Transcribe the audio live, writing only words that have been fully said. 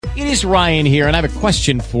It is Ryan here, and I have a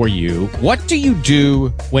question for you. What do you do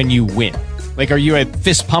when you win? Like, are you a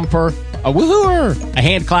fist pumper, a woohooer, a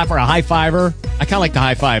hand clapper, a high fiver? I kind of like the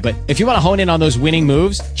high five, but if you want to hone in on those winning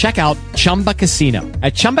moves, check out Chumba Casino.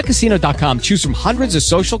 At ChumbaCasino.com, choose from hundreds of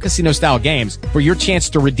social casino-style games for your chance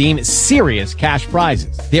to redeem serious cash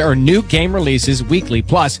prizes. There are new game releases weekly,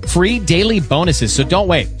 plus free daily bonuses. So don't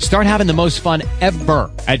wait. Start having the most fun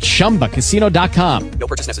ever at ChumbaCasino.com. No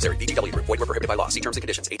purchase necessary. VGW. Void where prohibited by law. See terms and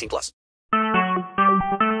conditions. 18 plus.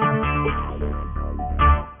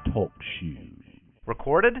 Talk shoes.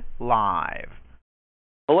 Recorded live.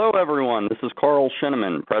 Hello, everyone. This is Carl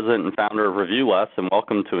Shinneman, president and founder of ReviewLess, and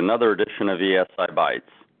welcome to another edition of ESI Bites,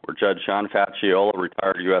 where Judge John Facciola,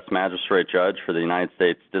 retired U.S. Magistrate Judge for the United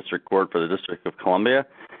States District Court for the District of Columbia,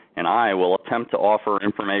 and I will attempt to offer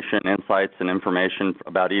information, insights, and information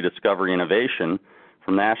about e-discovery innovation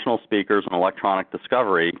from national speakers on electronic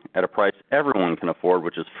discovery at a price everyone can afford,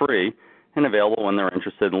 which is free, and available when they're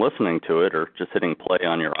interested in listening to it or just hitting play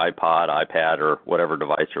on your iPod, iPad, or whatever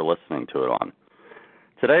device you're listening to it on.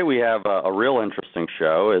 Today we have a real interesting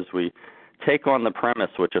show as we take on the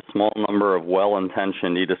premise which a small number of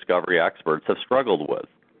well-intentioned e-discovery experts have struggled with.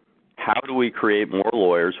 How do we create more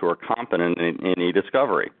lawyers who are competent in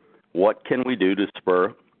e-discovery? What can we do to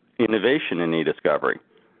spur innovation in e-discovery?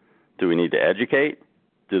 Do we need to educate?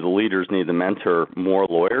 Do the leaders need to mentor more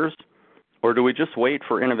lawyers? Or do we just wait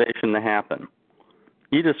for innovation to happen?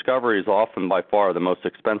 E-discovery is often by far the most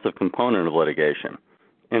expensive component of litigation.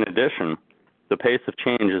 In addition, the pace of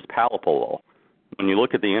change is palpable when you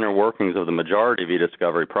look at the inner workings of the majority of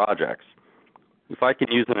e-discovery projects. If I can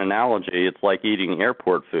use an analogy, it's like eating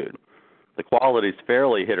airport food. The quality is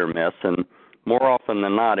fairly hit or miss, and more often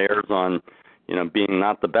than not errs on being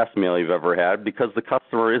not the best meal you've ever had because the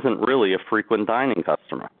customer isn't really a frequent dining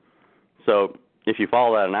customer. So if you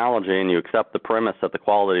follow that analogy and you accept the premise that the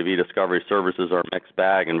quality of e-discovery services are a mixed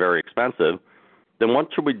bag and very expensive, then what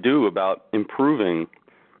should we do about improving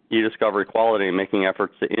e-discovery quality and making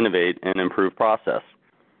efforts to innovate and improve process?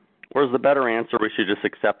 Or is the better answer we should just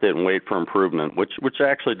accept it and wait for improvement, which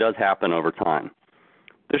actually does happen over time?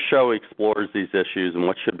 This show explores these issues in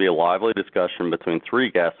what should be a lively discussion between three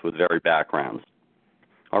guests with varied backgrounds.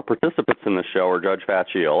 Our participants in the show are Judge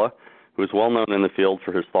Facciola, who is well known in the field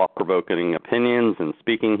for his thought-provoking opinions and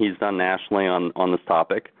speaking he's done nationally on this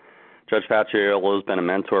topic. Judge Facciola has been a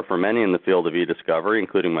mentor for many in the field of e-discovery,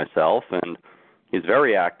 including myself, and he's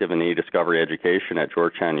very active in e-discovery education at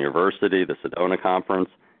Georgetown University, the Sedona Conference,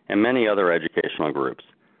 and many other educational groups.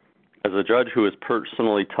 As a judge who has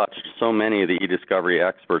personally touched so many of the e-discovery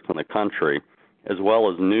experts in the country, as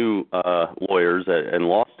well as new lawyers and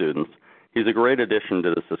law students, he's a great addition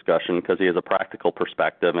to this discussion because he has a practical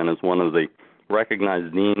perspective and is one of the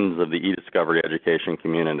recognized deans of the e-discovery education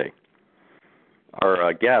community.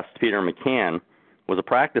 Our guest, Peter McCann, was a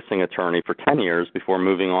practicing attorney for 10 years before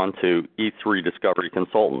moving on to E3 Discovery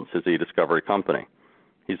Consultants, his e-discovery company.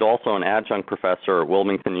 He's also an adjunct professor at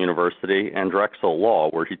Wilmington University and Drexel Law,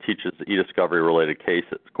 where he teaches e-discovery-related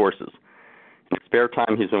courses. In his spare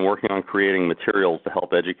time, he's been working on creating materials to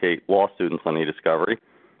help educate law students on e-discovery.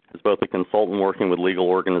 As both a consultant working with legal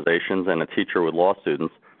organizations and a teacher with law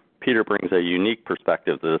students, Peter brings a unique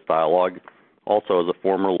perspective to this dialogue, also as a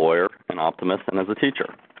former lawyer, an optimist, and as a teacher.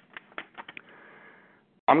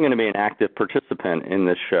 I'm going to be an active participant in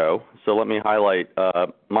this show, so let me highlight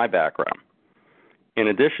my background. In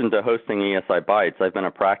addition to hosting ESI Bites, I've been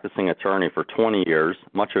a practicing attorney for 20 years,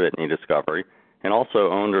 much of it in e-discovery, and also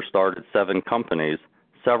owned or started 7 companies,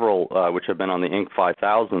 several which have been on the Inc.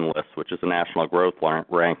 5000 list, which is a national growth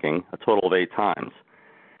ranking, a total of 8 times.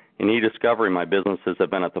 In e-discovery, my businesses have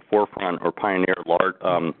been at the forefront or pioneered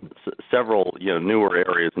several newer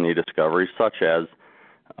areas in e-discovery, such as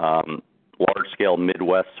large-scale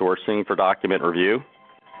Midwest sourcing for document review,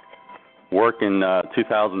 work in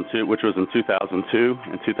 2002, which was in 2002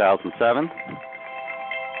 and 2007.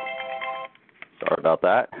 Sorry about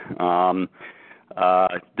that.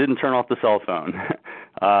 Didn't turn off the cell phone.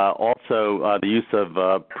 Also, the use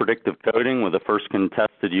of predictive coding with the first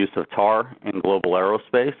contested use of TAR in global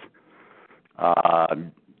aerospace.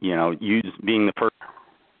 Being the first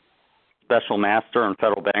special master in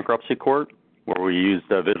federal bankruptcy court, where we used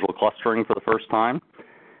visual clustering for the first time.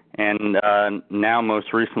 And now,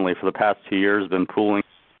 most recently, for the past 2 years, been pooling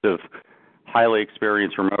of highly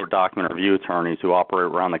experienced remote document review attorneys who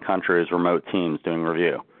operate around the country as remote teams doing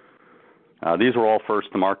review. These were all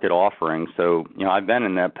first-to-market offerings, so I've been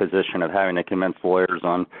in that position of having to convince lawyers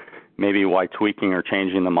on maybe why tweaking or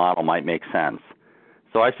changing the model might make sense.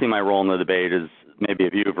 So I see my role in the debate as maybe a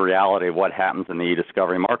view of reality of what happens in the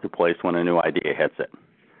e-discovery marketplace when a new idea hits it.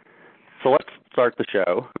 So let's start the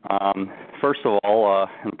show. First of all, on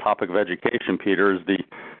the topic of education, Peter, is the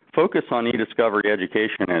focus on e-discovery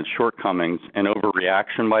education and its shortcomings and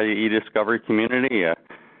overreaction by the e-discovery community.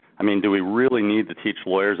 Do we really need to teach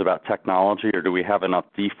lawyers about technology, or do we have enough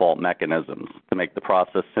default mechanisms to make the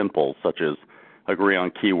process simple, such as agree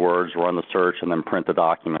on keywords, run the search, and then print the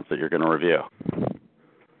documents that you're going to review?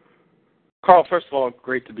 Carl, first of all,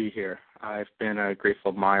 great to be here. I've been a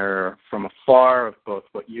grateful admirer from afar of both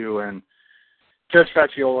what you and Judge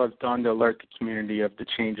Faciola have done to alert the community of the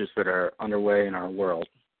changes that are underway in our world.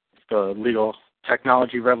 The legal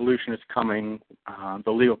technology revolution is coming.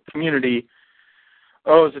 The legal community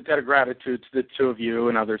owes a debt of gratitude to the two of you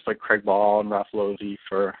and others like Craig Ball and Ralph Losey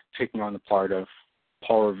for taking on the part of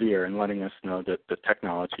Paul Revere and letting us know that the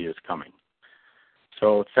technology is coming.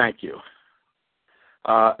 So thank you.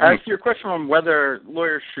 As to your question on whether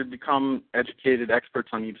lawyers should become educated experts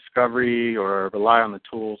on e-discovery or rely on the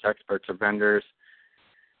tools, experts, or vendors,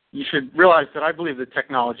 you should realize that I believe that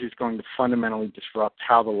technology is going to fundamentally disrupt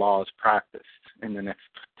how the law is practiced in the next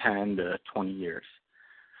 10 to 20 years.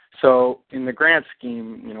 So in the grand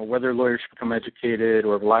scheme, whether lawyers should become educated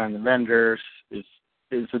or rely on the vendors is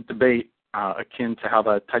a debate akin to how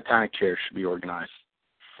the Titanic chair should be organized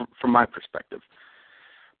from my perspective.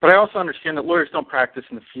 But I also understand that lawyers don't practice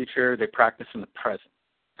in the future, they practice in the present.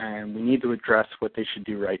 And we need to address what they should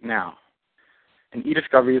do right now. And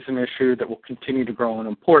e-discovery is an issue that will continue to grow in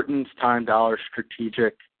importance, time, dollars,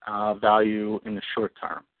 strategic value in the short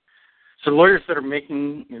term. So lawyers that are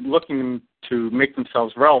looking to make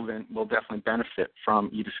themselves relevant will definitely benefit from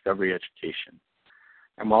e-discovery education.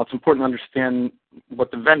 And while it's important to understand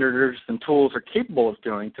what the vendors and tools are capable of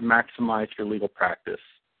doing to maximize your legal practice,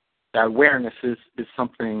 that awareness is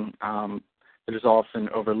something that is often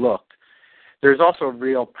overlooked. There's also a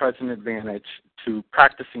real present advantage to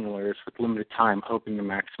practicing lawyers with limited time, hoping to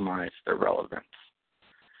maximize their relevance.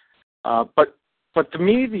 But to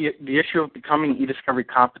me, the issue of becoming e-discovery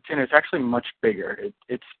competent is actually much bigger.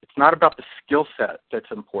 It's not about the skill set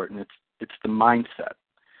that's important. It's the mindset.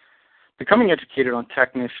 Becoming educated on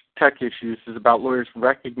tech issues is about lawyers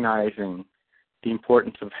recognizing the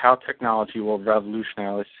importance of how technology will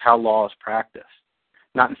revolutionize how law is practiced,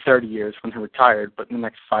 not in 30 years when they're retired, but in the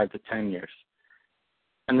next 5 to 10 years.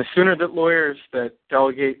 And the sooner that lawyers that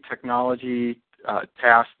delegate technology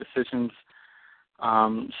tasks, decisions,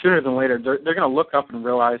 sooner than later, they're going to look up and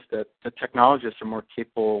realize that the technologists are more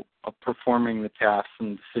capable of performing the tasks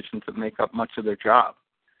and decisions that make up much of their job.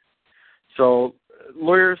 So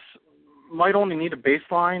lawyers might only need a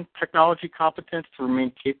baseline technology competence to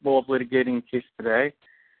remain capable of litigating a case today,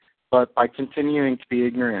 but by continuing to be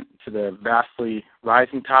ignorant to the vastly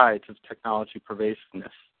rising tides of technology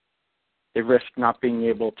pervasiveness, they risk not being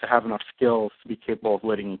able to have enough skills to be capable of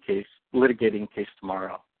litigating a case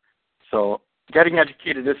tomorrow. So getting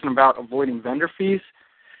educated isn't about avoiding vendor fees,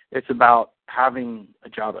 it's about having a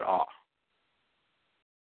job at all.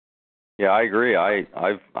 Yeah, I agree.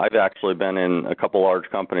 I've actually been in a couple large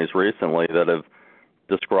companies recently that have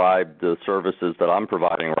described the services that I'm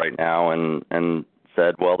providing right now and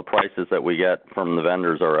said, well, the prices that we get from the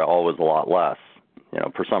vendors are always a lot less.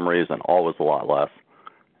 For some reason, always a lot less.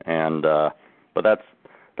 And but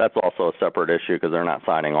that's also a separate issue because they're not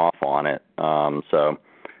signing off on it. So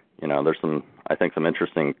there's some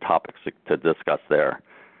interesting topics to discuss there.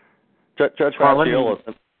 Judge Faciola,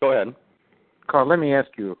 go ahead. Carl, let me ask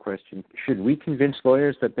you a question. Should we convince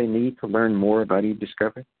lawyers that they need to learn more about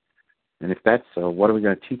e-discovery? And if that's so, what are we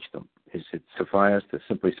going to teach them? Is it suffice to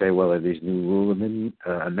simply say, well, are these new rule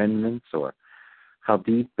amendments, or how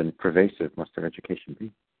deep and pervasive must their education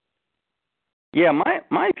be? Yeah,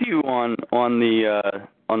 my view on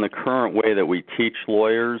the current way that we teach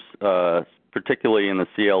lawyers, particularly in the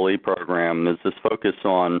CLE program, is this focus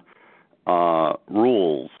on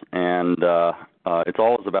rules, and it's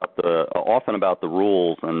always often about the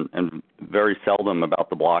rules and very seldom about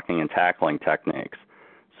the blocking and tackling techniques.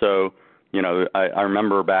 So, I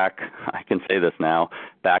remember I can say this now,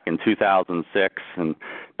 back in 2006 and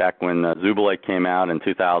back when Zubilake came out in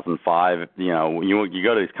 2005, you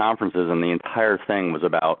go to these conferences and the entire thing was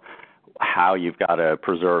about how you've got to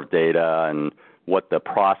preserve data and what the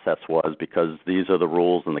process was, because these are the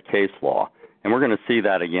rules in the case law. And we're going to see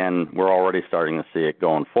that again. We're already starting to see it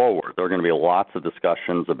going forward. There are going to be lots of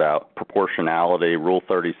discussions about proportionality, Rule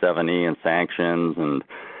 37E, and sanctions, and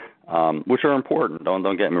which are important.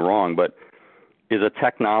 Don't get me wrong, but is a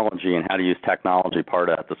technology and how to use technology part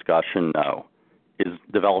of that discussion? No. Is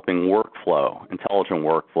developing workflow, intelligent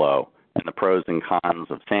workflow, and the pros and cons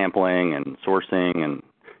of sampling and sourcing, and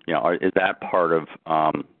is that part of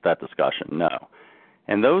that discussion? No.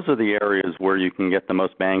 And those are the areas where you can get the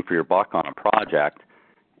most bang for your buck on a project.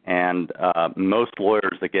 And most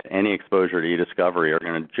lawyers that get any exposure to e-discovery are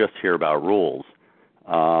going to just hear about rules.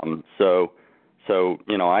 So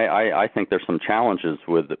you know, I think there's some challenges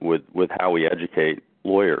with how we educate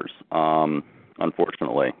lawyers.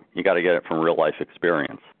 Unfortunately, you got to get it from real life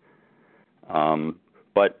experience.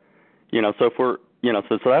 But you know, so if we're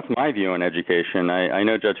so that's my view on education. I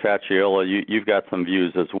know Judge Facciola, you've got some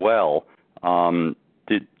views as well.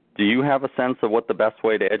 Do you have a sense of what the best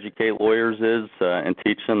way to educate lawyers is and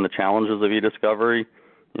teach them the challenges of e-discovery?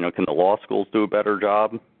 You know, can the law schools do a better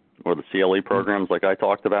job, or the CLE programs like I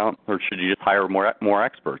talked about, or should you just hire more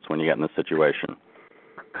experts when you get in this situation?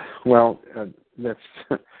 Well, that's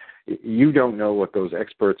you don't know what those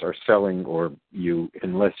experts are selling, or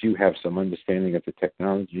unless you have some understanding of the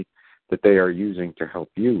technology that they are using to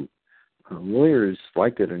help you. Lawyers,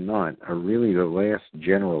 like it or not, are really the last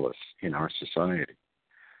generalists in our society.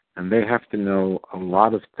 And they have to know a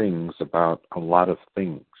lot of things about a lot of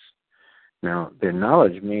things. Now, their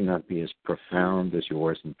knowledge may not be as profound as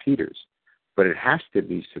yours and Peter's, but it has to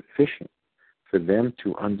be sufficient for them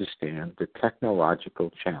to understand the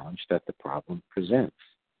technological challenge that the problem presents.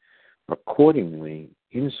 Accordingly,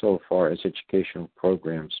 insofar as educational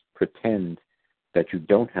programs pretend that you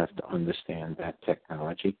don't have to understand that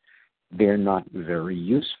technology, they're not very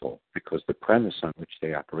useful because the premise on which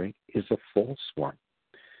they operate is a false one.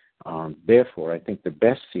 Therefore, I think the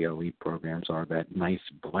best CLE programs are that nice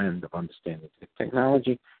blend of understanding the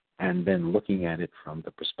technology and then looking at it from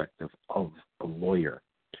the perspective of a lawyer.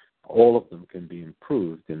 All of them can be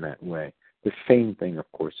improved in that way. The same thing,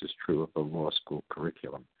 of course, is true of the law school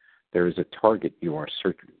curriculum. There is a target you're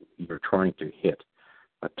trying to hit,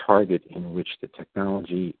 a target in which the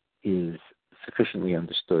technology is sufficiently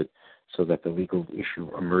understood so that the legal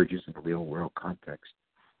issue emerges in a real-world context.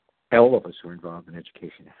 All of us who are involved in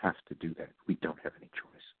education have to do that. We don't have any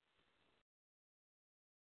choice.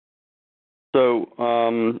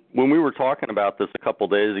 So when we were talking about this a couple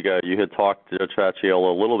of days ago, you had talked to Judge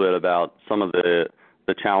Facciola a little bit about some of the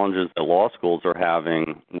challenges that law schools are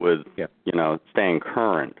having with, staying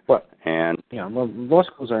current. Well, law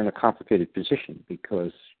schools are in a complicated position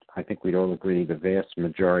because I think we'd all agree the vast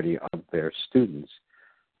majority of their students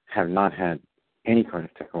have not had any kind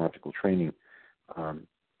of technological training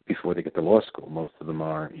before they get to law school. Most of them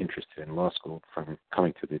are interested in law school from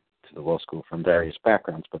coming to the law school from various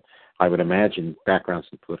backgrounds, but I would imagine backgrounds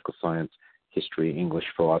in political science, history, English,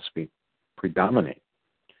 philosophy predominate.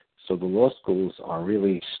 So the law schools are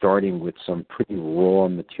really starting with some pretty raw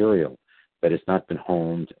material that has not been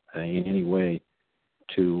honed in any way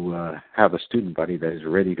to have a student body that is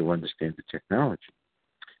ready to understand the technology.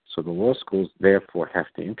 So the law schools therefore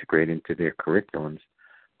have to integrate into their curriculums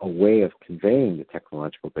a way of conveying the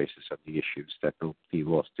technological basis of the issues that the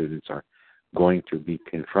law students are going to be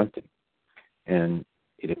confronting. And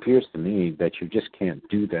it appears to me that you just can't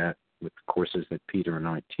do that with the courses that Peter and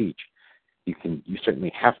I teach. You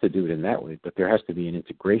certainly have to do it in that way, but there has to be an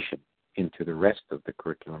integration into the rest of the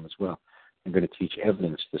curriculum as well. I'm going to teach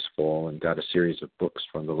evidence this fall and got a series of books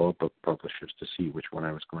from the law book publishers to see which one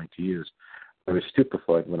I was going to use. I was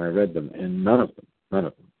stupefied when I read them, and none of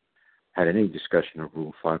them had any discussion of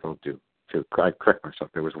Rule 502. I correct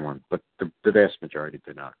myself, there was one, but the vast majority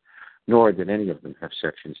did not. Nor did any of them have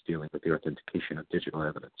sections dealing with the authentication of digital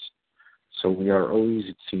evidence. So we are always,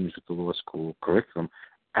 it seems, with the law school curriculum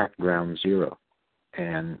at ground zero.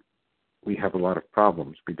 And we have a lot of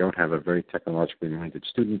problems. We don't have a very technologically minded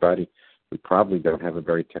student body. We probably don't have a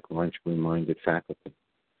very technologically minded faculty.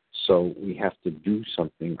 So we have to do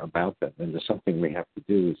something about that. And the something we have to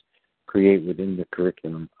do is create within the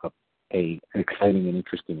curriculum an exciting and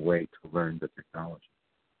interesting way to learn the technology.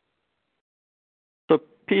 So,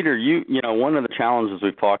 Peter, you know, one of the challenges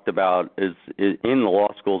we've talked about is in the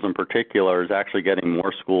law schools in particular is actually getting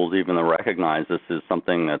more schools even to recognize this is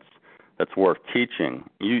something that's worth teaching.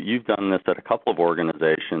 You've done this at a couple of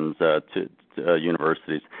organizations, to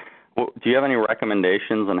universities. Do you have any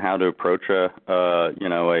recommendations on how to approach a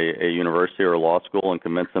university or a law school and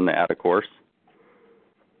convince them to add a course?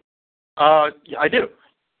 I do.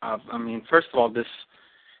 First of all,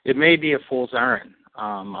 it may be a fool's errand.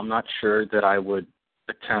 I'm not sure that I would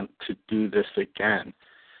attempt to do this again.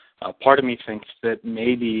 Part of me thinks that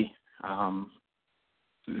maybe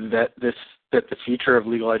that the future of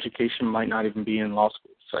legal education might not even be in law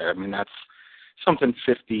schools. That's something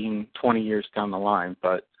 15, 20 years down the line,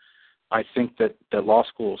 but I think that the law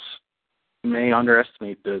schools may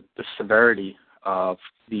underestimate the severity of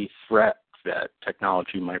the threat that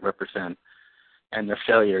technology might represent, and their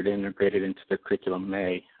failure to integrate it into the curriculum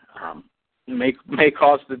may may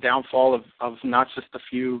cause the downfall of not just a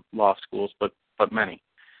few law schools, but many.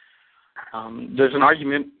 There's an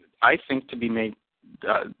argument, I think, to be made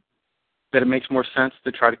that it makes more sense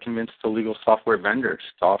to try to convince the legal software vendors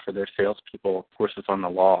to offer their salespeople courses on the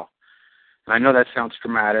law. And I know that sounds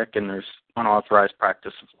dramatic, and there's unauthorized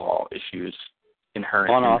practice of law issues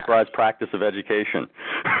inherent. Unauthorized practice of education.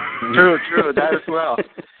 True, that as well.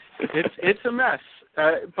 It's a mess.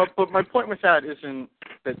 But my point with that isn't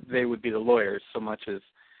that they would be the lawyers so much as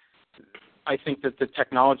I think that the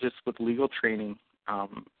technologists with legal training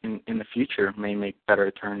in the future may make better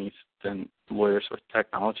attorneys than lawyers with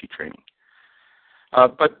technology training.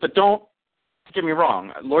 But don't get me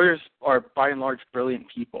wrong. Lawyers are by and large brilliant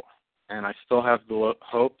people, and I still have the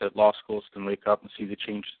hope that law schools can wake up and see the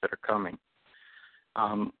changes that are coming.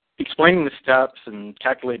 Explaining the steps and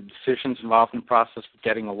calculated decisions involved in the process of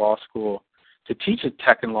getting a law school to teach a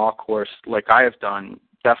tech and law course like I have done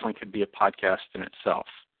definitely could be a podcast in itself.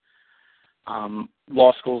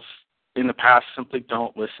 Law schools in the past simply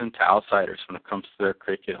don't listen to outsiders when it comes to their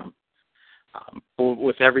curriculum.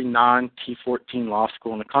 With every non-T14 law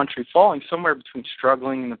school in the country falling somewhere between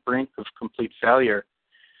struggling and the brink of complete failure,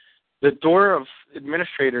 the door of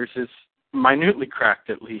administrators is minutely cracked,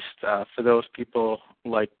 at least, for those people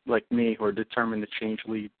like me who are determined to change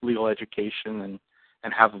legal education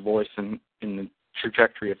and have a voice in the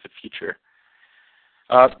trajectory of the future.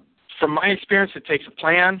 From my experience, it takes a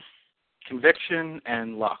plan, conviction,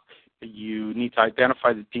 and luck. You need to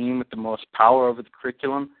identify the dean with the most power over the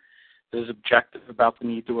curriculum that is objective about the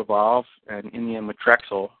need to evolve, and in the end with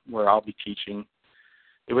Drexel, where I'll be teaching,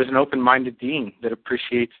 it was an open-minded dean that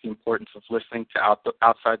appreciates the importance of listening to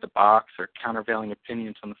outside the box or countervailing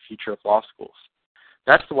opinions on the future of law schools.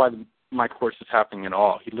 That's why my course is happening at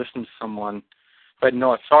all. He listened to someone who had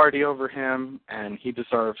no authority over him, and he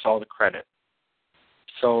deserves all the credit.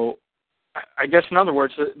 So I guess, in other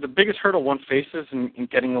words, the biggest hurdle one faces in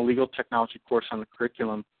getting a legal technology course on the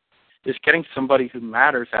curriculum is getting somebody who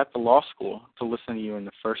matters at the law school to listen to you in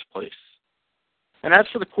the first place. And as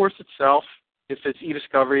for the course itself, if it's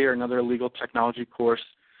e-discovery or another legal technology course,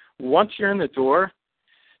 once you're in the door,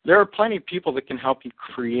 there are plenty of people that can help you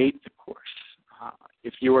create the course.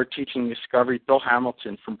 If you are teaching discovery, Bill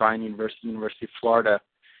Hamilton from Bryan University, University of Florida,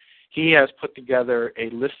 he has put together a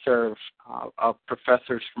listserv of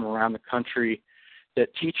professors from around the country that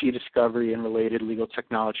teach e-discovery and related legal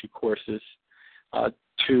technology courses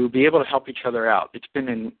to be able to help each other out. It's been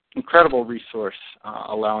an incredible resource,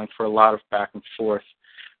 allowing for a lot of back and forth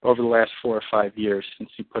over the last 4 or 5 years since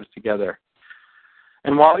he put it together.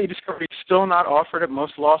 And while e-discovery is still not offered at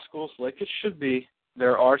most law schools like it should be,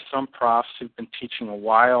 there are some profs who've been teaching a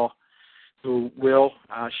while who will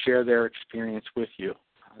share their experience with you.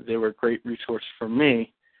 They were a great resource for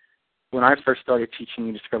me when I first started teaching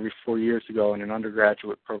e-discovery 4 years ago in an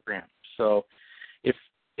undergraduate program. So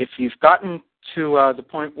if you've gotten to the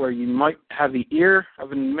point where you might have the ear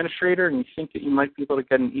of an administrator and you think that you might be able to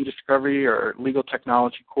get an e-discovery or legal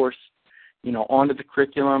technology course, onto the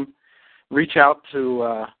curriculum, reach out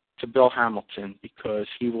to Bill Hamilton, because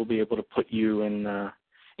he will be able to put you in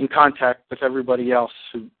contact with everybody else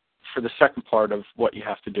for the second part of what you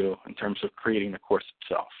have to do in terms of creating the course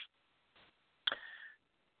itself.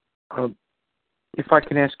 If I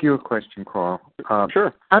can ask you a question, Carl.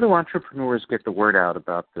 Sure. How do entrepreneurs get the word out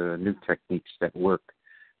about the new techniques that work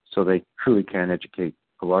so they truly can educate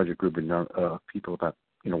a larger group of people about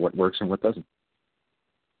what works and what doesn't?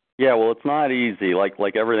 Yeah, well, it's not easy, like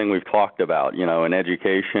everything we've talked about, in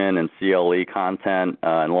education and CLE content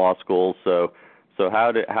in law schools. So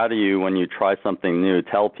how do you, when you try something new,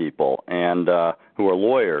 tell people and who are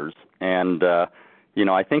lawyers? And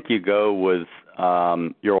I think you go with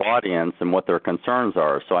your audience and what their concerns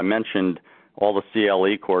are. So I mentioned all the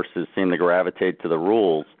CLE courses seem to gravitate to the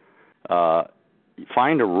rules.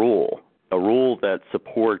 Find a rule that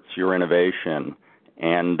supports your innovation.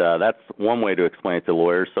 And that's one way to explain it to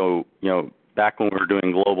lawyers. So, back when we were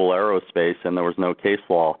doing global aerospace and there was no case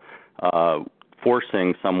law,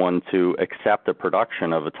 forcing someone to accept a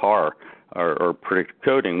production of a TAR or predictive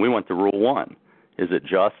coding, we went to Rule 1. Is it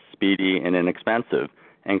just, speedy, and inexpensive?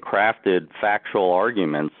 And crafted factual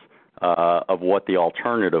arguments of what the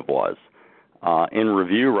alternative was. In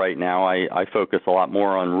review right now, I focus a lot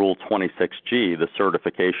more on Rule 26G, the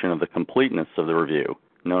certification of the completeness of the review,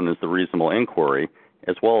 known as the reasonable inquiry,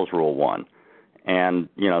 as well as Rule 1. And,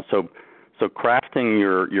 so crafting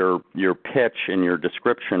your pitch and your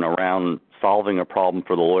description around solving a problem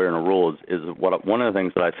for the lawyer in a rule is one of the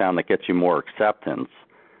things that I found that gets you more acceptance,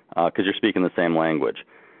 because you're speaking the same language.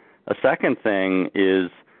 A second thing is,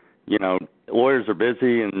 lawyers are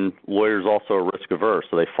busy, and lawyers also are risk averse,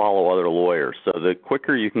 so they follow other lawyers. So the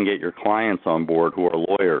quicker you can get your clients on board who are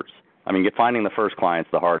lawyers, I mean, finding the first client's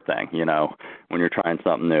the hard thing, when you're trying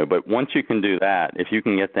something new. But once you can do that, if you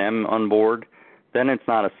can get them on board, then it's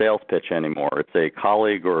not a sales pitch anymore. It's a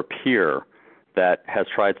colleague or a peer that has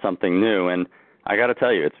tried something new. And I got to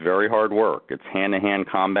tell you, it's very hard work. It's hand-to-hand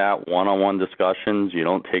combat, one-on-one discussions. You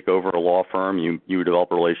don't take over a law firm. You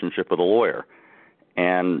develop a relationship with a lawyer.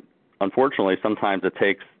 And unfortunately, sometimes it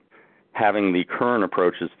takes having the current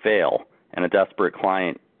approaches fail, and a desperate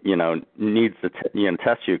client, needs to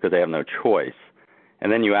test you because they have no choice.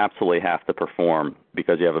 And then you absolutely have to perform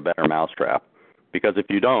because you have a better mousetrap. Because if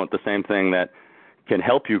you don't, the same thing that can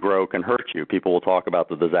help you grow can hurt you. People will talk about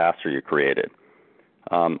the disaster you created.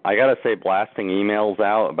 I got to say, blasting emails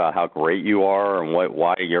out about how great you are and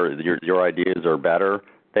why your ideas are better,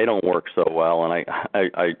 they don't work so well. And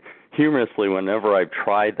I humorously, whenever I've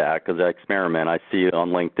tried that, because I experiment, I see on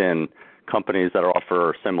LinkedIn companies that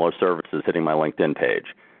offer similar services hitting my LinkedIn page.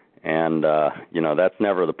 And, that's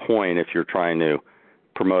never the point if you're trying to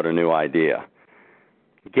promote a new idea.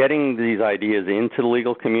 Getting these ideas into the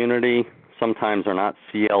legal community sometimes are not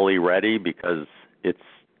CLE ready because it's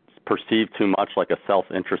perceived too much like a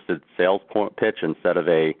self-interested sales pitch instead of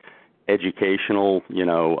a educational,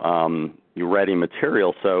 ready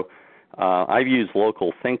material. So I've used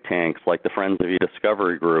local think tanks like the Friends of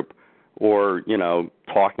E-Discovery Group, or,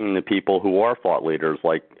 talking to people who are thought leaders,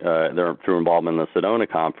 like they're through involvement in the Sedona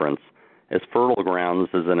Conference, as fertile grounds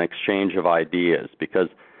as an exchange of ideas, because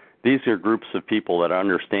these are groups of people that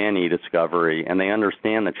understand e-discovery and they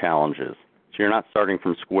understand the challenges. So you're not starting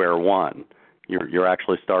from square one. You're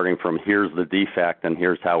actually starting from here's the defect and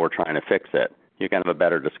here's how we're trying to fix it. You can have a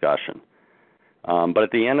better discussion. But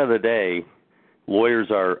at the end of the day,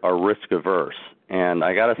 lawyers are risk averse. And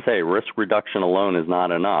I got to say, risk reduction alone is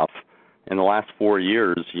not enough. In the last 4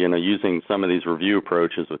 years, using some of these review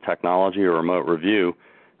approaches with technology or remote review,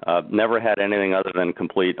 never had anything other than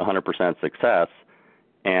complete 100% success.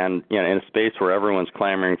 And in a space where everyone's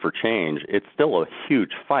clamoring for change, it's still a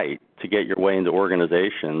huge fight to get your way into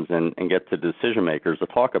organizations and get to decision makers to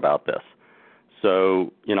talk about this.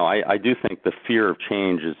 So, I do think the fear of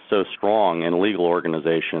change is so strong in legal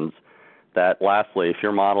organizations that, lastly, if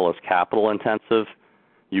your model is capital intensive,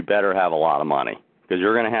 you better have a lot of money, because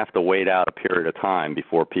you're going to have to wait out a period of time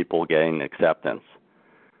before people gain acceptance.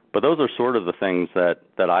 But those are sort of the things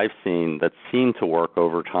that I've seen that seem to work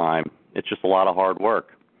over time. It's just a lot of hard work.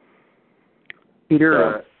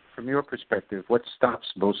 Peter, from your perspective, what stops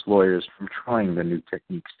most lawyers from trying the new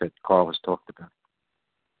techniques that Carl has talked about?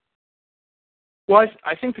 Well,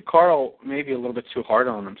 I think that Carl may be a little bit too hard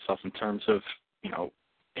on himself in terms of,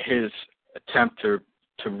 his attempt to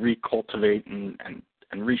recultivate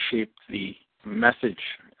and reshape the message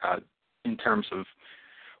in terms of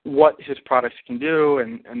what his products can do,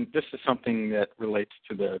 and this is something that relates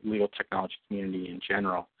to the legal technology community in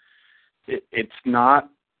general. It's not,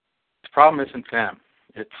 the problem isn't them.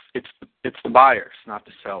 It's the buyers, not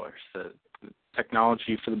the sellers. The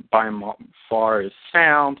technology for the by and far is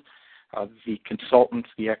sound. The consultants,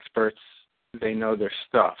 the experts, they know their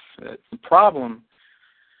stuff. The problem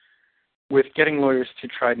with getting lawyers to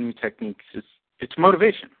try new techniques is it's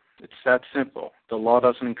motivation. It's that simple. The law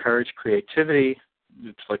doesn't encourage creativity.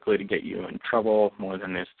 It's likely to get you in trouble more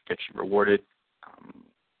than it is to get you rewarded.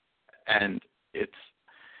 And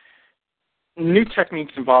new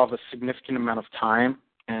techniques involve a significant amount of time,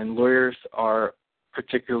 and lawyers are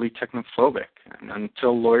particularly technophobic. And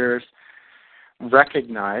until lawyers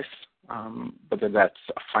recognize, whether that's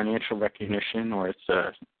a financial recognition or it's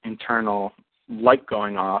an internal light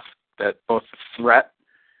going off, that both the threat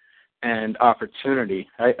and opportunity,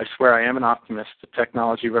 I swear I am an optimist, the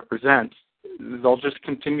technology represents, they'll just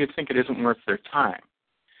continue to think it isn't worth their time.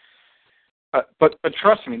 But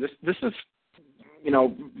trust me, this is,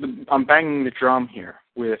 I'm banging the drum here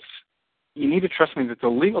with, you need to trust me that the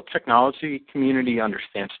legal technology community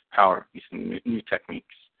understands the power of these new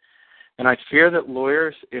techniques. And I fear that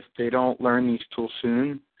lawyers, if they don't learn these tools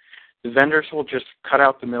soon, the vendors will just cut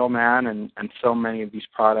out the middleman and sell many of these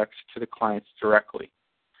products to the clients directly.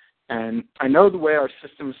 And I know the way our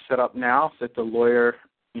system is set up now, that the lawyer,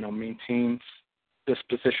 maintains this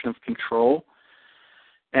position of control,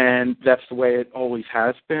 and that's the way it always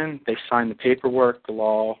has been. They sign the paperwork, the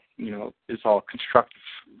law, is all constructed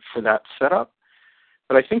for that setup.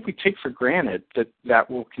 But I think we take for granted that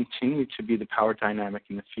will continue to be the power dynamic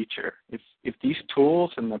in the future. If these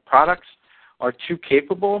tools and the products are too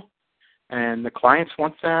capable, and the clients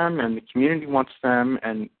want them, and the community wants them,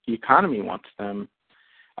 and the economy wants them,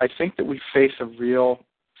 I think that we face a real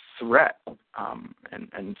threat.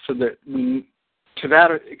 And so that to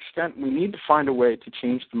that extent, we need to find a way to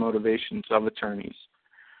change the motivations of attorneys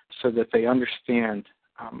so that they understand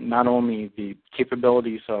not only the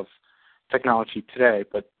capabilities of technology today,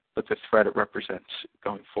 but the threat it represents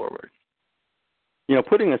going forward.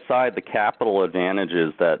 Putting aside the capital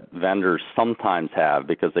advantages that vendors sometimes have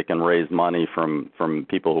because they can raise money from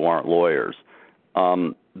people who aren't lawyers,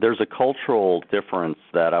 there's a cultural difference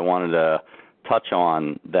that I wanted to touch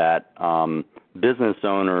on that business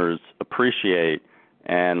owners appreciate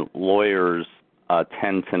and lawyers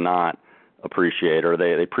tend to not appreciate, or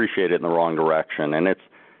they appreciate it in the wrong direction, and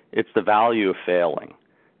it's the value of failing.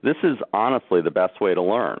 This is honestly the best way to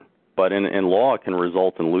learn, but in law it can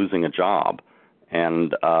result in losing a job.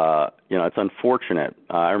 And, it's unfortunate.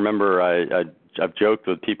 I remember I've joked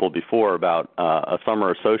with people before about a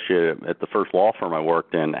summer associate at the first law firm I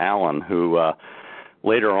worked in, Alan, who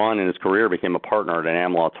later on in his career became a partner at an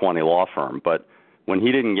AmLaw 20 law firm. But when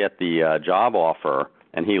he didn't get the job offer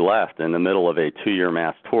and he left in the middle of a 2-year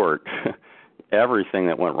mass tort, everything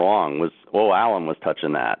that went wrong was, Alan was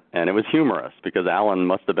touching that. And it was humorous because Alan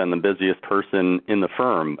must have been the busiest person in the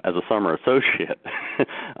firm as a summer associate.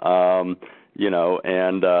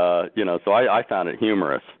 So I found it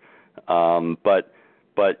humorous. But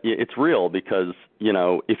it's real because,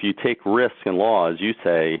 if you take risk in law, as you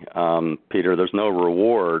say, Peter, there's no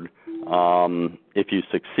reward if you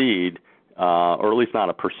succeed, or at least not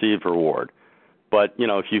a perceived reward. But,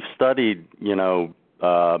 if you've studied,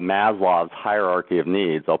 Maslow's hierarchy of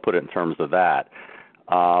needs, I'll put it in terms of that,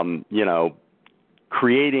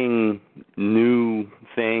 creating new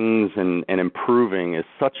things and improving is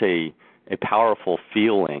such a powerful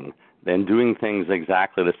feeling, then doing things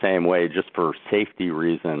exactly the same way just for safety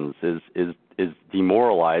reasons is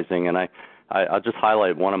demoralizing. And I'll just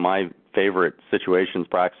highlight one of my favorite situations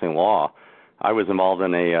practicing law. I was involved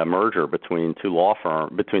in a merger between two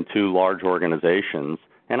large organizations,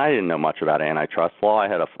 and I didn't know much about antitrust law. I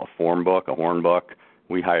had a form book, a horn book.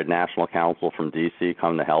 We hired national counsel from D.C.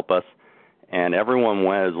 come to help us, and everyone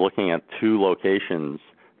was looking at 2 locations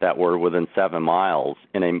that were within 7 miles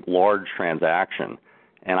in a large transaction.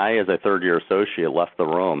 And I, as a third-year associate, left the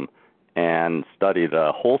room and studied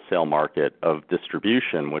the wholesale market of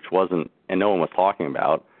distribution, which wasn't, and no one was talking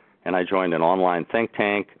about. And I joined an online think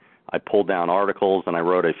tank. I pulled down articles, and I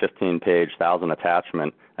wrote a 15-page,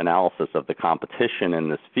 1,000-attachment analysis of the competition in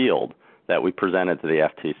this field that we presented to the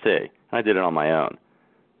FTC. And I did it on my own.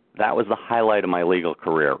 That was the highlight of my legal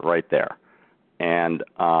career right there. And,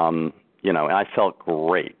 and I felt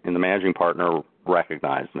great, and the managing partner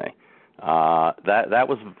recognized me. That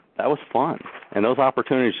was fun, and those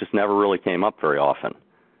opportunities just never really came up very often.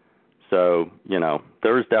 So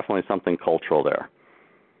there is definitely something cultural there.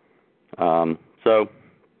 So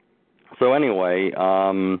anyway,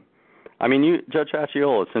 you, Judge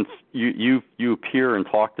Facciolo, since you appear and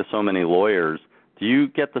talk to so many lawyers, do you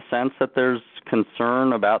get the sense that there's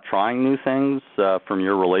concern about trying new things from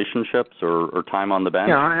your relationships or time on the bench?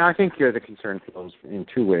 Yeah, I think the concern flows in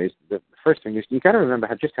 2 ways. The first thing is you got to remember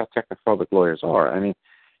just how technophobic lawyers are.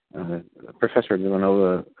 Professor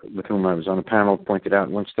Villanova, with whom I was on a panel, pointed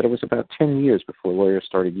out once that it was about 10 years before lawyers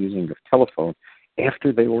started using the telephone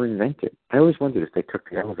after they were invented. I always wondered if they took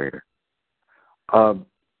the elevator.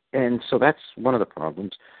 And so that's one of the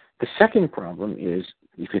problems. The second problem is,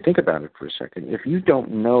 if you think about it for a second, if you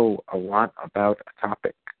don't know a lot about a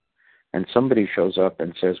topic and somebody shows up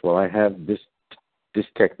and says, well, I have this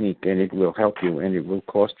technique and it will help you and it will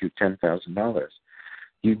cost you $10,000,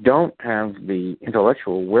 you don't have the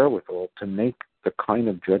intellectual wherewithal to make the kind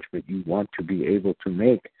of judgment you want to be able to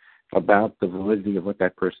make about the validity of what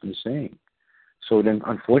that person is saying. So then,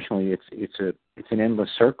 unfortunately, it's an endless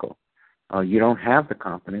circle. You don't have the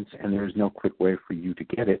competence, and there's no quick way for you to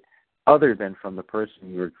get it, other than from the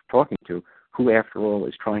person you're talking to, who, after all,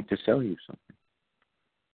 is trying to sell you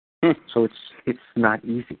something. So it's not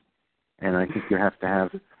easy, and I think you have to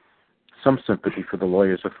have some sympathy for the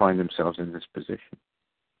lawyers who find themselves in this position.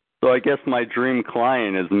 So I guess my dream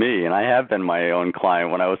client is me, and I have been my own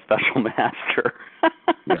client when I was special master.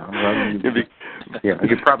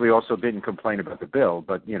 You probably also didn't complain about the bill,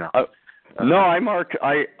 but No,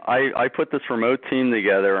 I put this remote team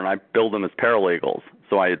together, and I billed them as paralegals.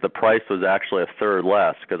 So the price was actually a third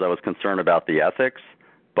less because I was concerned about the ethics.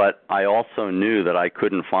 But I also knew that I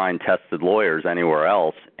couldn't find tested lawyers anywhere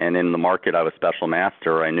else. And in the market I was special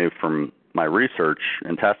master, I knew from my research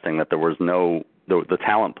and testing that there was the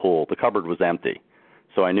talent pool, the cupboard was empty.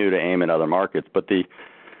 So I knew to aim at other markets. But the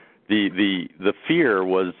fear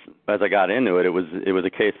was, as I got into it, it was a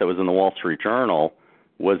case that was in the Wall Street Journal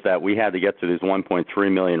was that we had to get to these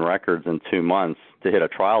 1.3 million records in 2 months to hit a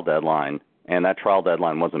trial deadline, and that trial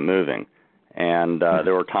deadline wasn't moving. And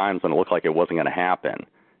there were times when it looked like it wasn't going to happen,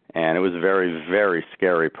 and it was very, very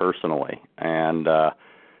scary personally. And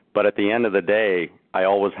but at the end of the day, I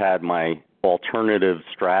always had my alternative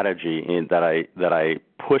strategy that I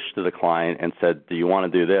pushed to the client and said, "Do you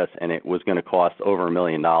want to do this?" And it was going to cost over $1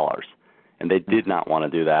 million, and they did not want to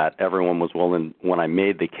do that. Everyone was willing. When I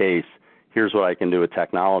made the case, here's what I can do with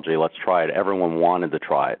technology. Let's try it. Everyone wanted to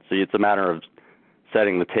try it. So it's a matter of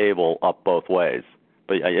setting the table up both ways.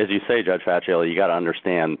 But as you say, Judge Faccioli, you got to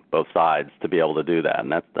understand both sides to be able to do that,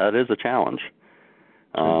 and that is a challenge.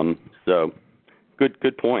 So,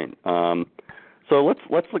 good point. So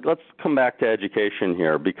let's come back to education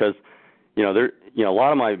here, because a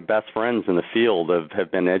lot of my best friends in the field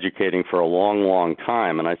have been educating for a long, long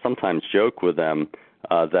time, and I sometimes joke with them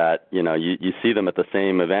that you see them at the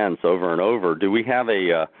same events over and over. Do we have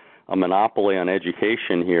a monopoly on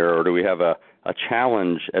education here, or do we have a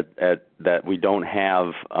challenge at that we don't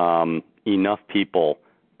have enough people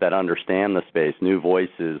that understand the space, new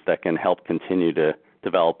voices that can help continue to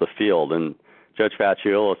develop the field? And Judge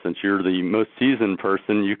Faccioli, since you're the most seasoned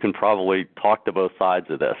person, you can probably talk to both sides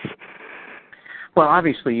of this. Well,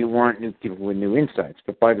 obviously you want new people with new insights,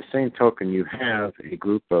 but by the same token, you have a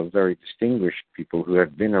group of very distinguished people who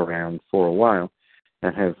have been around for a while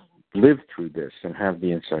and have lived through this and have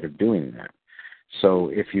the insight of doing that. So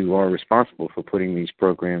if you are responsible for putting these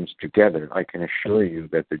programs together, I can assure you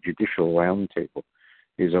that the judicial roundtable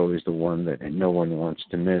is always the one that no one wants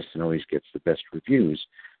to miss and always gets the best reviews.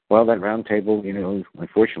 Well, that roundtable,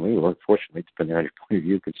 unfortunately or fortunately, depending on your point of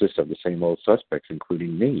view, consists of the same old suspects,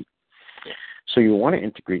 including me. So you want to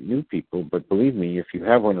integrate new people, but believe me, if you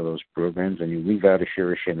have one of those programs and you leave out a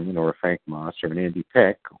Shira Shinneman or a Frank Moss or an Andy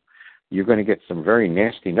Peck, you're going to get some very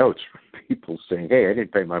nasty notes from people saying, "Hey, I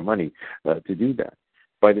didn't pay my money to do that."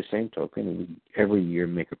 By the same token, we every year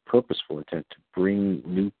make a purposeful attempt to bring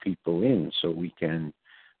new people in so we can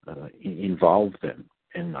involve them.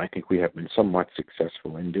 And I think we have been somewhat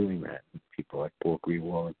successful in doing that. People like Paul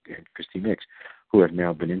Greenwald and Christy Mix, who have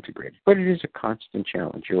now been integrated. But it is a constant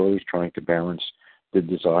challenge. You're always trying to balance the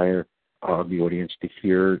desire of the audience to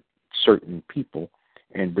hear certain people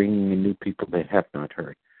and bringing in new people they have not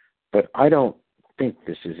heard. But I don't think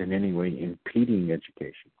this is in any way impeding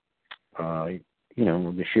education.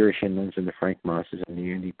 The Shira Shinmans and the Frank Mosses and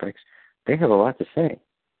the Andy Pecks, they have a lot to say.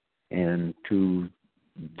 And to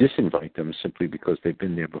disinvite them simply because they've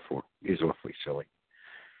been there before is awfully silly.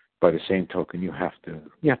 By the same token, you have to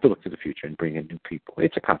look to the future and bring in new people.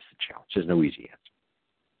 It's a constant challenge. There's no easy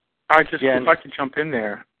answer. If I could jump in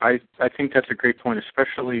there, I think that's a great point,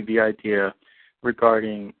 especially the idea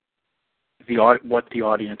regarding what the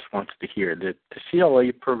audience wants to hear. The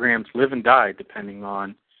CLA programs live and die depending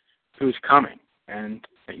on who's coming. And,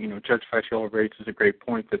 Judge Faccioli raises a great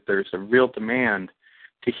point that there's a real demand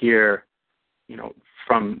to hear,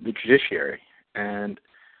 from the judiciary. And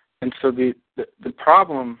so the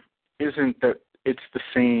problem isn't that it's the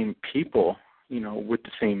same people, with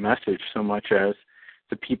the same message, so much as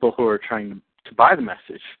the people who are trying to buy the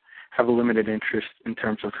message have a limited interest in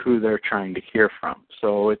terms of who they're trying to hear from.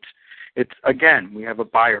 So it's again, we have a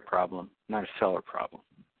buyer problem, not a seller problem.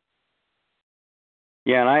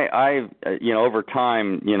 Yeah, and I over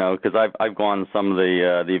time, because I've gone to some of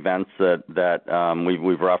the events that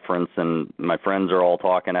we've referenced, and my friends are all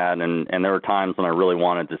talking at, and there were times when I really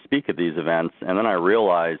wanted to speak at these events, and then I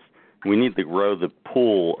realized we need to grow the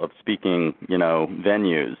pool of speaking,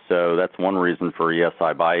 venues. So that's one reason for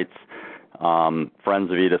ESI Bites, Friends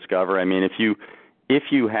of eDiscover. I mean, if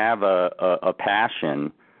you have a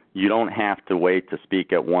passion, you don't have to wait to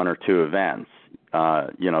speak at one or two events.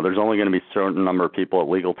 There's only going to be a certain number of people at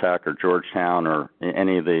Legal Tech or Georgetown or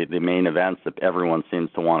any of the main events that everyone seems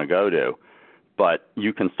to want to go to. But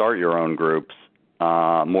you can start your own groups,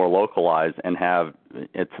 more localized, and have,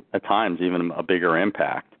 at times, even a bigger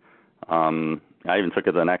impact. I even took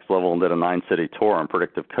it to the next level and did a 9-city tour on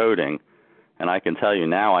predictive coding. And I can tell you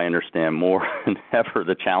now I understand more than ever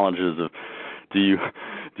the challenges of do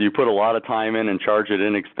you put a lot of time in and charge it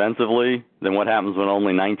inexpensively? Then what happens when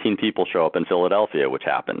only 19 people show up in Philadelphia, which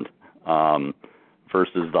happened,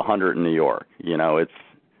 versus the 100 in New York?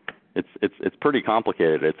 It's pretty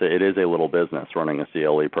complicated. It is a little business running a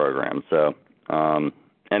CLE program. So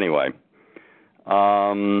anyway,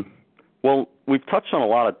 well, we've touched on a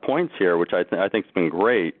lot of points here, which I think's been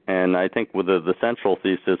great. And I think with the central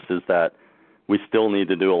thesis is that we still need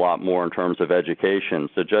to do a lot more in terms of education.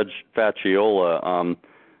 So, Judge Faccioli,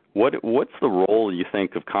 what's the role you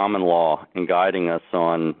think of common law in guiding us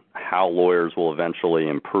on how lawyers will eventually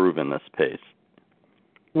improve in this space?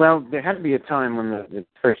 Well, there had to be a time when the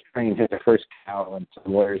first train hit the first cow, and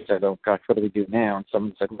some lawyers said, "Oh gosh, what do we do now?" And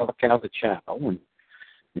someone said, "Well, the cow's a chattel, and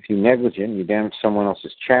if you're negligent, you damage someone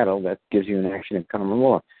else's chattel, that gives you an action in common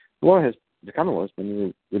law." The common law has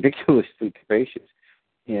been ridiculously capacious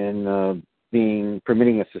in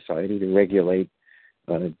permitting a society to regulate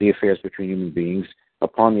the affairs between human beings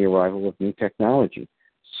upon the arrival of new technology.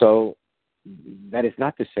 So that is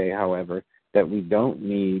not to say, however, that we don't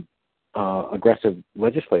need aggressive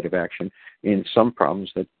legislative action in some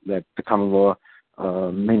problems that the common law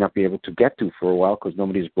may not be able to get to for a while because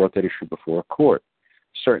nobody's brought that issue before a court.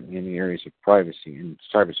 Certainly in the areas of privacy and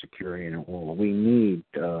cybersecurity and all, we need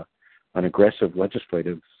an aggressive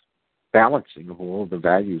legislative balancing of all the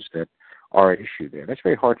values that are at issue there. That's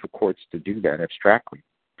very hard for courts to do that abstractly,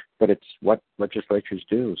 but it's what legislatures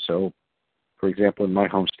do. So, for example, in my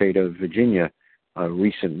home state of Virginia,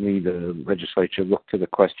 recently the legislature looked to the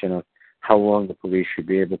question of how long the police should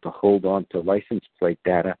be able to hold on to license plate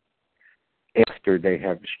data after they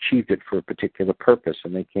have achieved it for a particular purpose,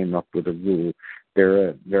 and they came up with a rule. There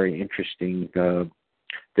are very interesting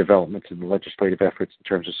developments in the legislative efforts in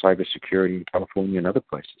terms of cybersecurity in California and other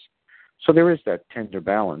places. So there is that tender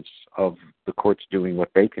balance of the courts doing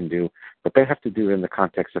what they can do, but they have to do it in the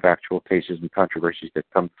context of actual cases and controversies that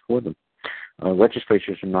come before them.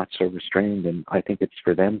 Legislatures are not so restrained, and I think it's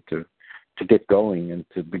for them to get going and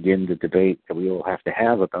to begin the debate that we all have to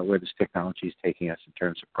have about where this technology is taking us in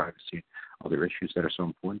terms of privacy and other issues that are so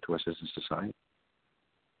important to us as a society.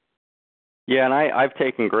 Yeah, and I've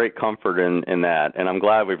taken great comfort in that, and I'm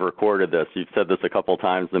glad we've recorded this. You've said this a couple of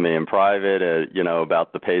times to me in private,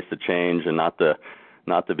 about the pace of change and not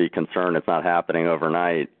to be concerned it's not happening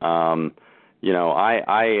overnight.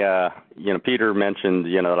 Peter mentioned,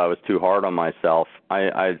 that I was too hard on myself.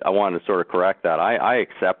 I wanted to sort of correct that. I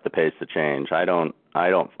accept the pace of change. I don't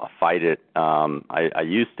fight it. I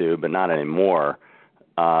used to, but not anymore.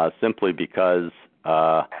 Simply because,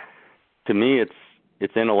 to me,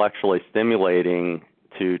 it's intellectually stimulating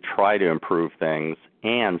to try to improve things.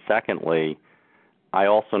 And secondly, I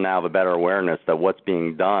also now have a better awareness that what's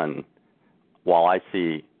being done, while I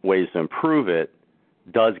see ways to improve it,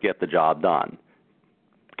 does get the job done.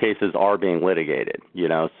 Cases are being litigated,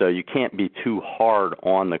 so you can't be too hard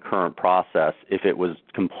on the current process. If it was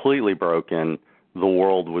completely broken, the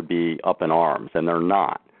world would be up in arms, and they're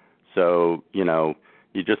not. So,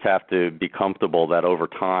 you just have to be comfortable that over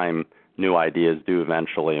time, new ideas do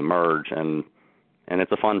eventually emerge, and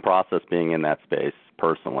it's a fun process being in that space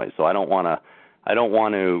personally. So I don't want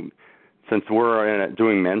to, since we're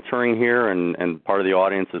doing mentoring here, and part of the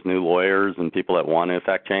audience is new lawyers and people that want to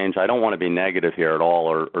affect change, I don't want to be negative here at all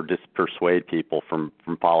or dispersuade people from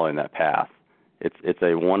following that path. It's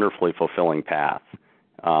a wonderfully fulfilling path,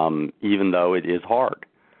 even though it is hard.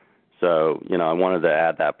 So, I wanted to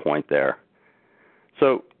add that point there.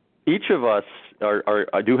 So each of us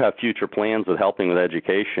I do have future plans with helping with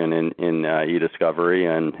education in e-discovery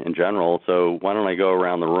and in general. So why don't I go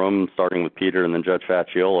around the room, starting with Peter and then Judge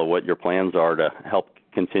Facciola, what your plans are to help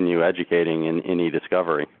continue educating in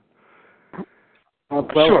e-discovery? Sure.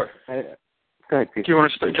 Go ahead, Peter. Do you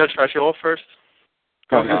want to start Judge Facciola first?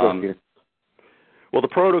 Go ahead, Peter. Well, the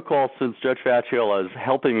protocol, since Judge Facciola is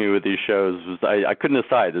helping me with these shows, was I couldn't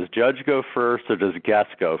decide. Does judge go first or does guest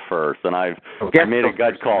go first? And I made a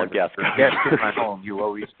gut call. Guest go first. Guest is my home. You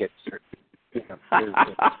always get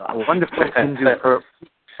a wonderful Hindu.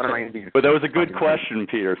 But that was a good question,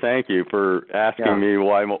 Peter. Thank you for asking me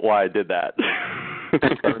why I did that.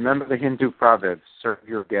 Remember the Hindu proverb: serve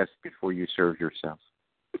your guest before you serve yourself.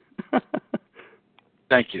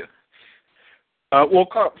 Thank you. Well,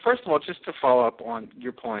 Carl, first of all, just to follow up on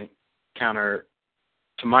your point, counter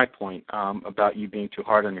to my point about you being too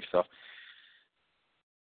hard on yourself,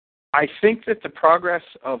 I think that the progress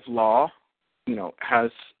of law,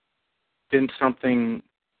 has been something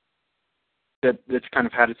that's kind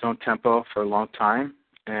of had its own tempo for a long time,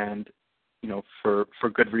 and for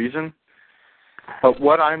good reason. But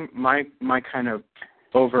what my kind of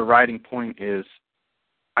overriding point is,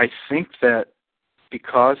 I think that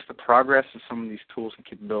because the progress of some of these tools and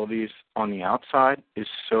capabilities on the outside is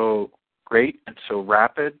so great and so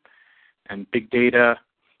rapid, and big data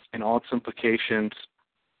and all its implications,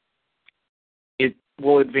 it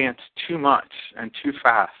will advance too much and too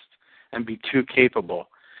fast and be too capable.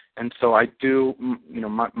 And so I do,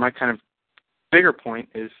 my kind of bigger point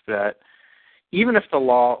is that even if the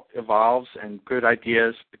law evolves and good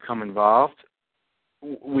ideas become involved,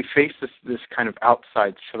 we face this kind of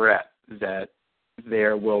outside threat that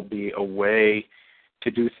there will be a way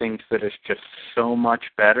to do things that is just so much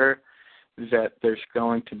better that there's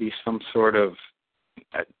going to be some sort of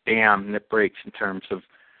dam that breaks in terms of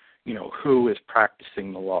who is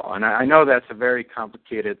practicing the law. And I know that's a very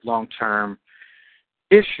complicated long-term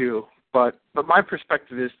issue, but my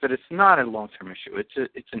perspective is that it's not a long-term issue.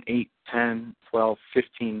 It's an 8, 10, 12,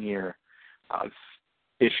 15-year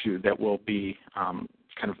issue that will be kind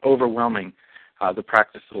of overwhelming the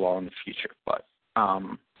practice of the law in the future. But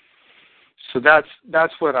so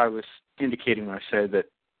that's what I was indicating when I said that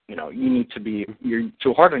you're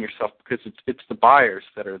too hard on yourself, because it's the buyers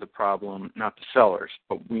that are the problem, not the sellers.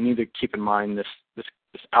 But we need to keep in mind this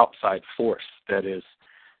outside force that is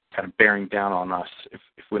kind of bearing down on us if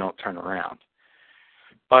we don't turn around.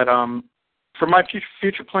 But for my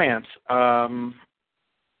future plans, I'm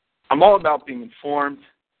all about being informed,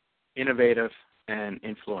 innovative, and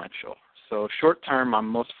influential. So short term, I'm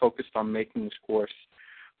most focused on making this course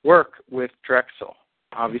work with Drexel.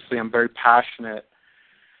 Obviously, I'm very passionate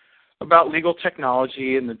about legal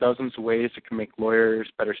technology and the dozens of ways it can make lawyers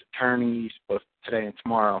better attorneys, both today and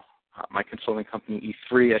tomorrow. My consulting company,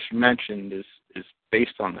 E3, as you mentioned, is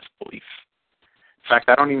based on this belief. In fact,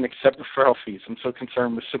 I don't even accept referral fees. I'm so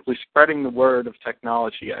concerned with simply spreading the word of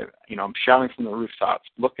technology. I'm shouting from the rooftops.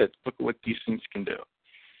 Look at what these things can do.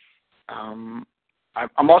 I'm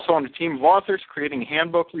also on a team of authors creating a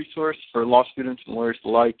handbook resource for law students and lawyers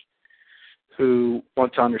alike who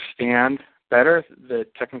want to understand better the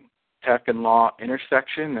tech and law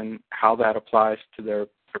intersection and how that applies to their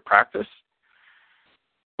practice.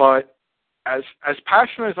 But as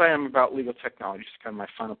passionate as I am about legal technology, it's kind of my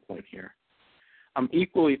final point here, I'm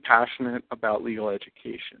equally passionate about legal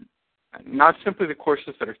education. Not simply the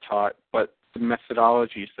courses that are taught, but the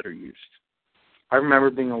methodologies that are used. I remember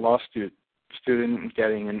being a law student and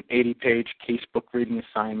getting an 80-page casebook reading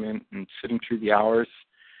assignment and sitting through the hours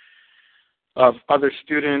of other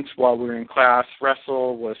students while we were in class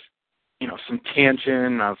wrestle with some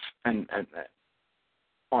tangent and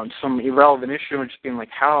on some irrelevant issue, and just being like,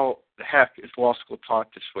 how the heck is law school taught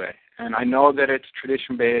this way? And I know that it's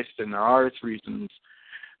tradition-based and there are its reasons,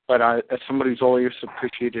 but as somebody who's always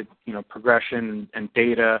appreciated, progression and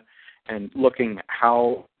data and looking at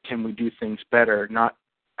how can we do things better, not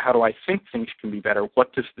how do I think things can be better,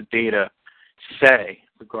 what does the data say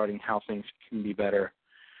regarding how things can be better?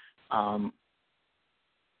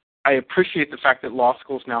 I appreciate the fact that law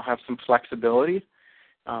schools now have some flexibility,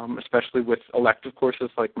 especially with elective courses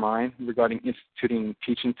like mine regarding instituting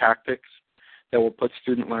teaching tactics that will put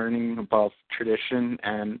student learning above tradition.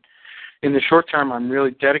 And in the short term, I'm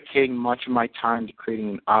really dedicating much of my time to creating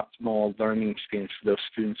an optimal learning experience for those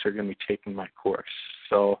students who are going to be taking my course.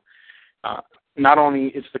 So not only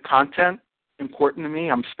is the content important to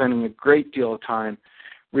me, I'm spending a great deal of time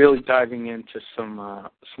really diving into some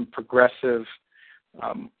progressive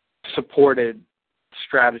supported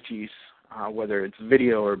strategies, whether it's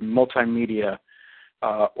video or multimedia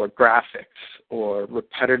or graphics or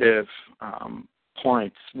repetitive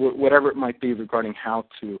points, whatever it might be regarding how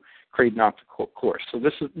to create an optical course. So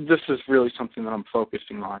this is really something that I'm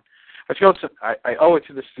focusing on. I feel I owe it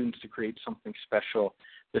to the students to create something special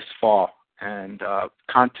this fall, and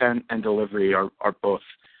content and delivery are both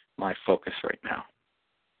my focus right now.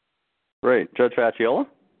 Great. Judge Faciola?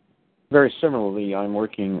 Very similarly, I'm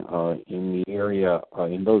working in the area,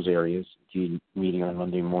 in those areas, meeting on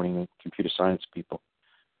Monday morning with computer science people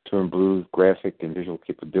to improve graphic and visual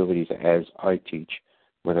capabilities as I teach,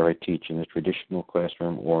 whether I teach in the traditional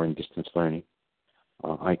classroom or in distance learning.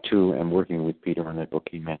 I, too, am working with Peter on that book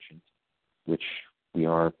he mentioned, which we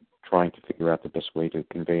are trying to figure out the best way to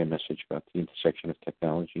convey a message about the intersection of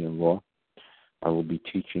technology and law. I will be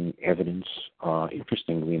teaching evidence,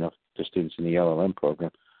 interestingly enough, to students in the LLM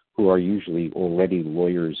program who are usually already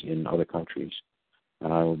lawyers in other countries.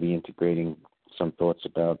 And I will be integrating some thoughts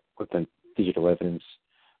about digital evidence,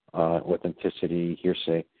 authenticity,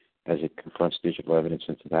 hearsay, as it confronts digital evidence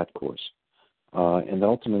into that course. And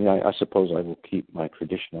ultimately, I suppose I will keep my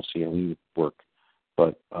traditional CLE work,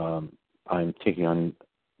 but I'm taking on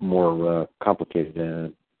more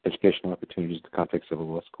complicated educational opportunities in the context of a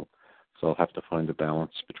law school. So I'll have to find a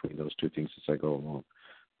balance between those two things as I go along.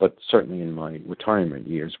 But certainly in my retirement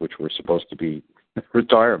years, which were supposed to be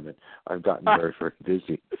retirement, I've gotten very, very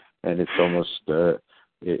busy. And it's almost,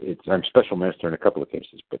 I'm special master in a couple of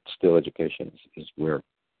cases, but still education is where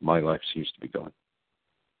my life seems to be going.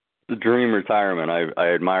 The dream retirement. I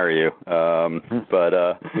admire you. But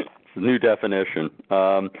it's a new definition.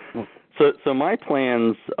 So my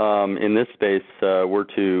plans in this space were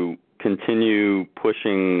to continue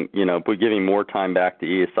pushing, giving more time back to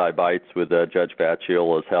ESI Bites with Judge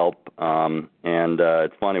Facciola's help. And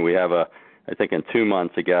it's funny, we have I think in 2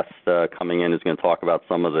 months, a guest coming in who's going to talk about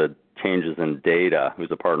some of the changes in data, who's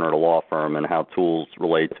a partner at a law firm, and how tools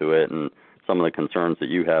relate to it, and some of the concerns that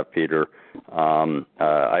you have, Peter.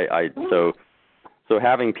 So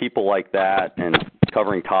having people like that and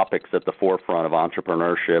covering topics at the forefront of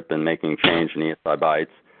entrepreneurship and making change in ESI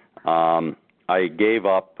Bites, I gave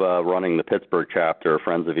up running the Pittsburgh chapter of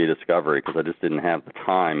Friends of eDiscovery because I just didn't have the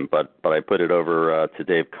time. But I put it over to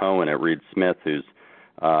Dave Cohen at Reed Smith, who's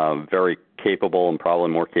very capable and probably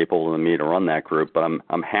more capable than me to run that group. But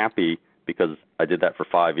I'm happy because I did that for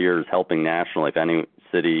 5 years, helping nationally. If any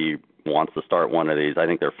city wants to start one of these, I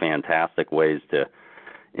think they're fantastic ways to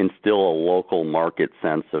instill a local market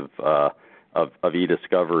sense of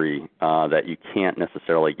e-discovery that you can't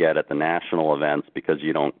necessarily get at the national events because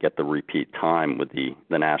you don't get the repeat time with the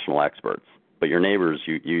national experts. But your neighbors,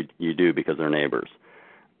 you do because they're neighbors.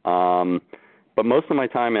 But most of my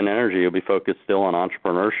time and energy will be focused still on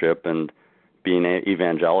entrepreneurship and being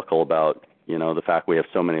evangelical about, the fact we have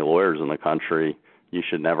so many lawyers in the country. You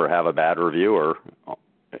should never have a bad reviewer,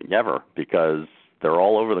 ever, because they're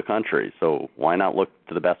all over the country. So why not look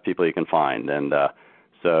to the best people you can find? And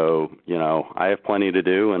so, I have plenty to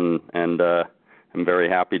do, and I'm very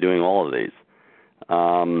happy doing all of these.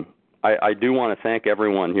 I do want to thank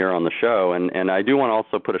everyone here on the show, and I do want to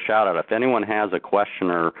also put a shout-out. If anyone has a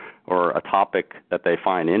question or a topic that they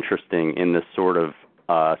find interesting in this sort of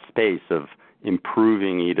space of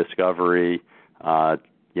improving e-discovery,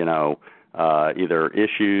 either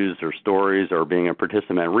issues or stories or being a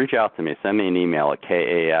participant, reach out to me. Send me an email at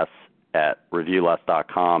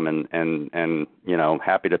kas@reviewless.com, and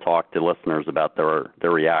happy to talk to listeners about their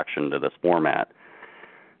reaction to this format.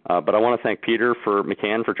 But I want to thank Peter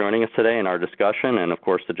McCann for joining us today in our discussion, and of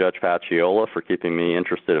course to Judge Faciola for keeping me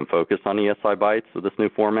interested and focused on ESI Bites with this new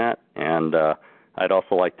format. And I'd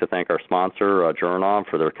also like to thank our sponsor, Jurnov,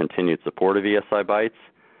 for their continued support of ESI Bites.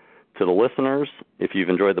 To the listeners, if you've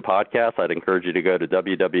enjoyed the podcast, I'd encourage you to go to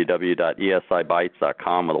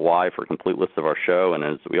www.esibites.com with a Y for a complete list of our show. And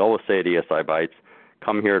as we always say at ESI Bites,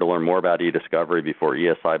 come here to learn more about e-discovery before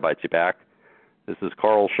ESI bites you back. This is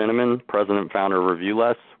Carl Shinneman, President and Founder of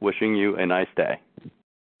ReviewLess, wishing you a nice day.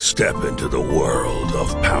 Step into the world of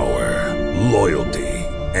power, loyalty,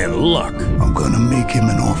 and luck. I'm going to make him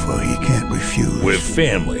an offer he can't refuse. With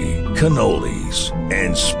family, cannolis,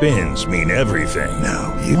 and spins mean everything.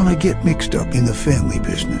 Now, you want to get mixed up in the family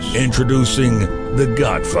business. Introducing The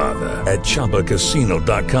Godfather at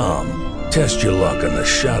ChumbaCasino.com. Test your luck in the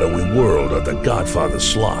shadowy world of The Godfather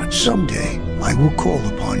slot. Someday, I will call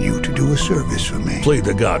upon you to do a service for me. Play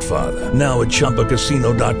The Godfather now at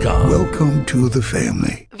ChumbaCasino.com. Welcome to the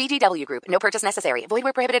family. VGW Group. No purchase necessary. Void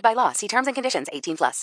where prohibited by law. See terms and conditions. 18+.